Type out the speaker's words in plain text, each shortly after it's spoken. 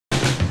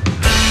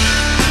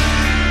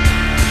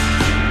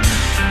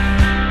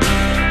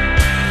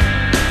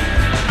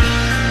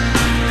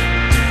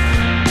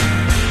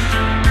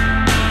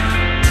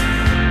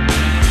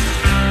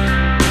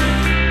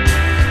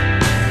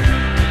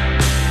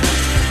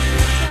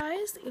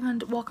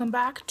welcome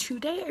back.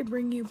 Today I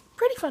bring you a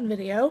pretty fun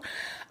video.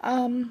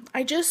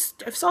 I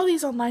saw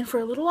these online for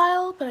a little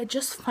while, but I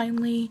just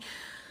finally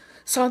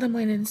saw them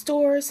land in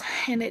stores,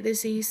 and it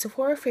is a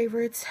Sephora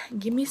Favorites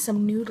Give Me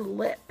Some Nude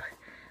Lip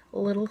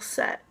little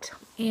set.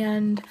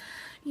 And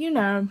you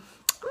know,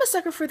 I'm a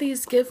sucker for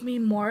these give me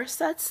more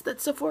sets that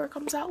Sephora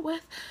comes out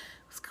with.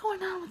 What's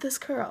going on with this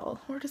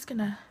curl? We're just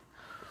gonna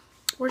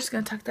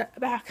tuck that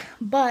back.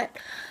 But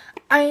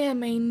I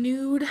am a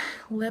nude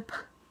lip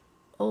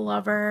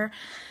lover,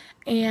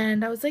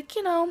 and I was like,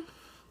 you know,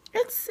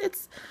 it's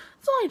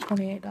only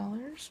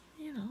 $28,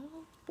 you know,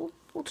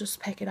 we'll just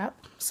pick it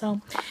up.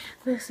 So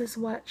this is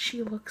what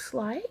she looks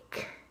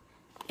like,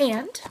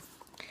 and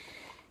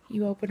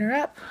you open her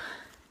up,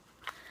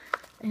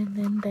 and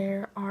then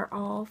there are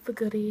all the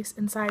goodies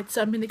inside.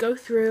 So I'm going to go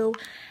through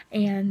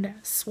and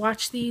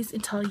swatch these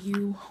and tell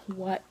you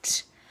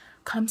what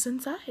comes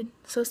inside,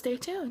 so stay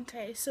tuned.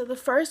 Okay, so the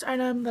first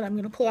item that I'm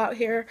going to pull out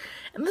here,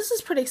 and this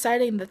is pretty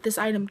exciting that this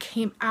item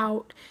came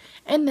out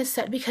in this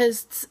set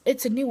because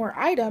it's a newer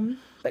item,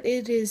 but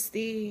it is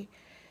the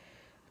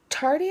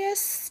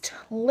Tardiest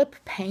Lip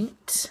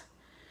Paint,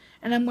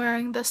 and I'm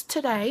wearing this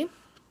today,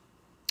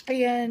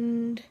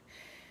 and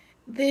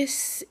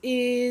this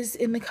is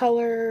in the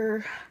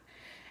color,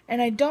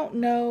 and I don't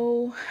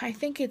know, I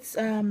think it's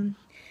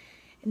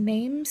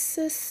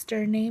Namesist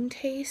or Name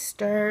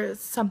Taste or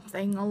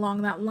something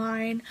along that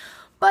line,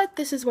 but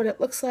this is what it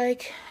looks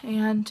like,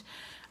 and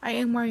I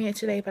am wearing it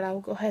today, but I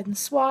will go ahead and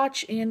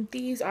swatch. And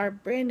these are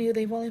brand new.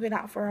 They've only been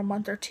out for a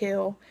month or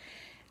two,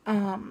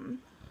 and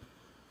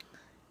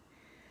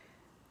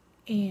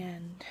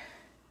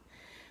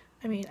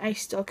I mean, I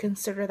still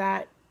consider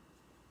that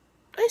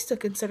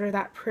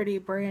pretty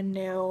brand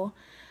new.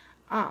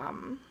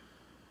 So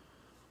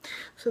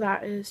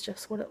that is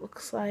just what it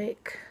looks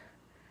like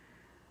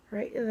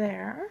right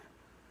there.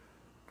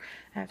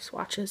 I have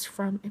swatches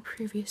from a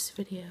previous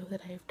video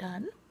that I've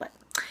done, but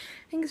I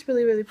think it's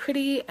really, really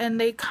pretty. And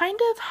they kind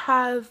of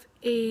have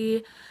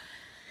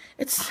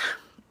it's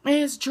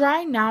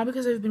dry now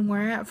because I've been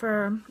wearing it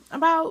for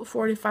about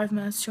 45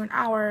 minutes to an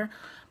hour,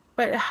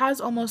 but it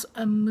has almost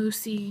a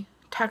moussey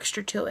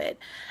texture to it,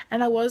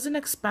 and I wasn't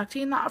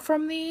expecting that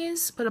from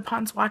these, but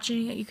upon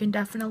swatching it, you can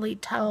definitely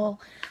tell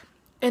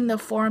in the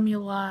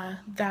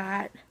formula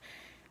that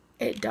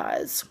it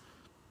does.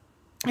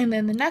 And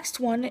then the next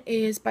one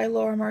is by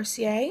Laura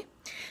Mercier,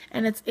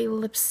 and it's a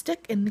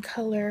lipstick in the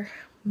color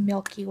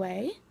Milky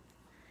Way,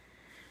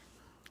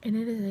 and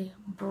it is a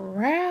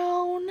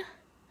brown,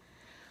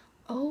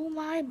 oh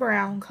my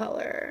brown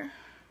color.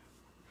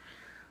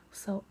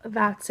 So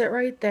that's it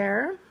right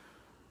there.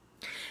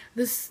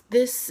 This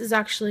is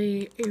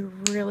actually a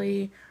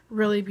really,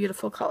 really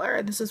beautiful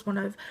color. This is one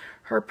of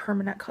her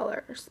permanent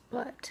colors,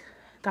 but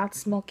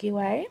that's Milky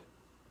Way.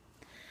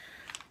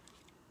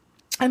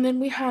 And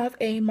then we have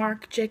a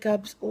Marc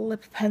Jacobs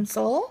lip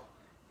pencil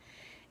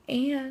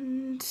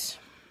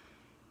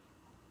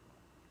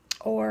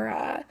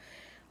or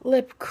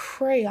lip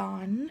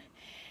crayon,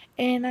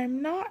 and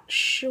I'm not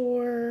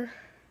sure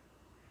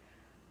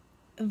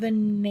the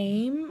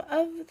name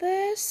of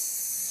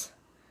this,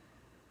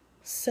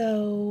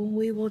 so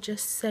we will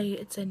just say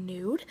it's a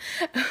nude.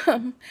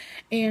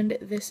 And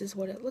this is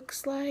what it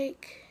looks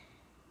like.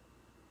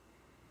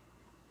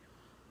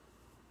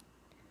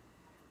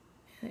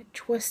 It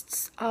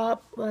twists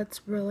up.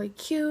 That's really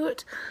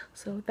cute.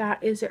 So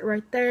that is it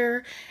right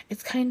there.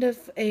 It's kind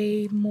of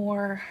a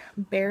more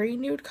berry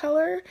nude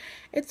color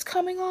it's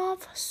coming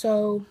off,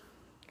 so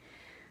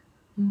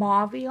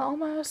mauve-y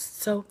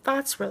almost. So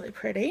that's really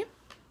pretty.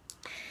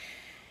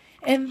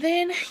 And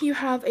then you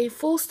have a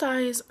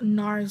full-size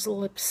NARS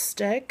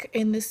lipstick,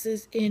 and this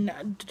is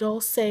in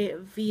Dulce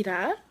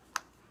Vita,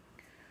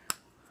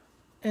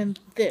 and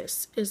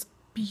this is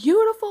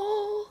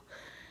beautiful.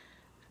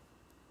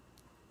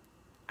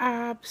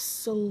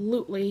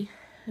 Absolutely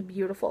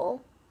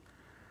beautiful.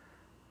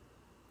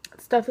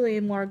 It's definitely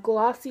a more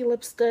glossy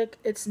lipstick.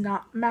 It's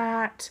not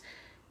matte.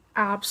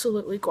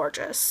 Absolutely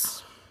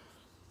gorgeous.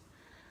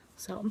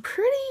 So I'm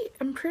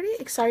pretty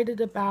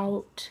excited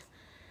about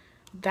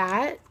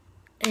that,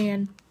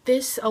 and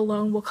this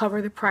alone will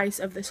cover the price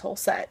of this whole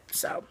set.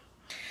 So,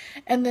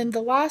 and then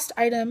the last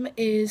item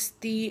is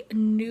the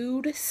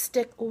Nude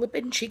Stick Lip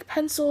and Cheek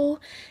Pencil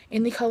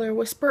in the color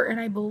Whisper, and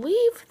I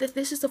believe that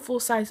this is a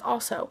full size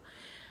also.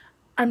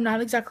 I'm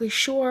not exactly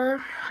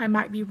sure, I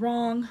might be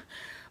wrong,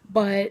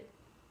 but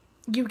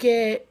you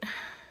get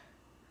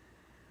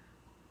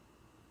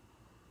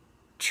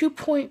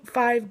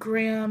 2.5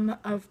 grams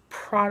of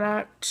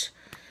product,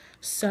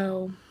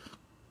 so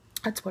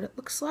that's what it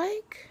looks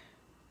like.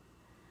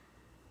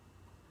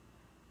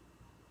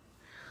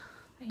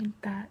 And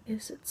that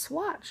is it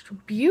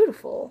swatched.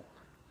 Beautiful.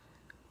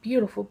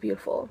 Beautiful,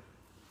 beautiful.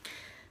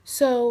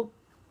 So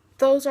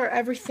those are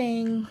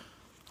everything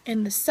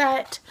in the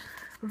set.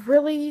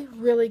 Really,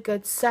 really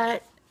good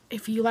set.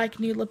 If you like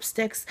nude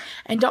lipsticks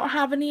and don't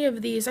have any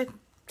of these, I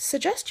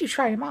suggest you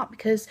try them out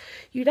because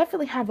you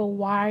definitely have a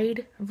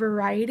wide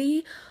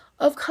variety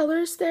of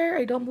colors there.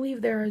 I don't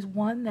believe there is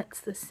one that's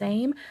the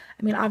same.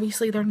 I mean,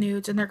 obviously they're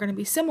nudes and they're going to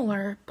be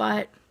similar,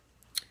 but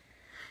you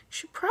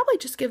should probably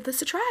just give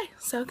this a try.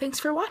 So thanks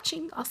for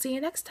watching. I'll see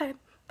you next time.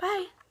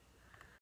 Bye.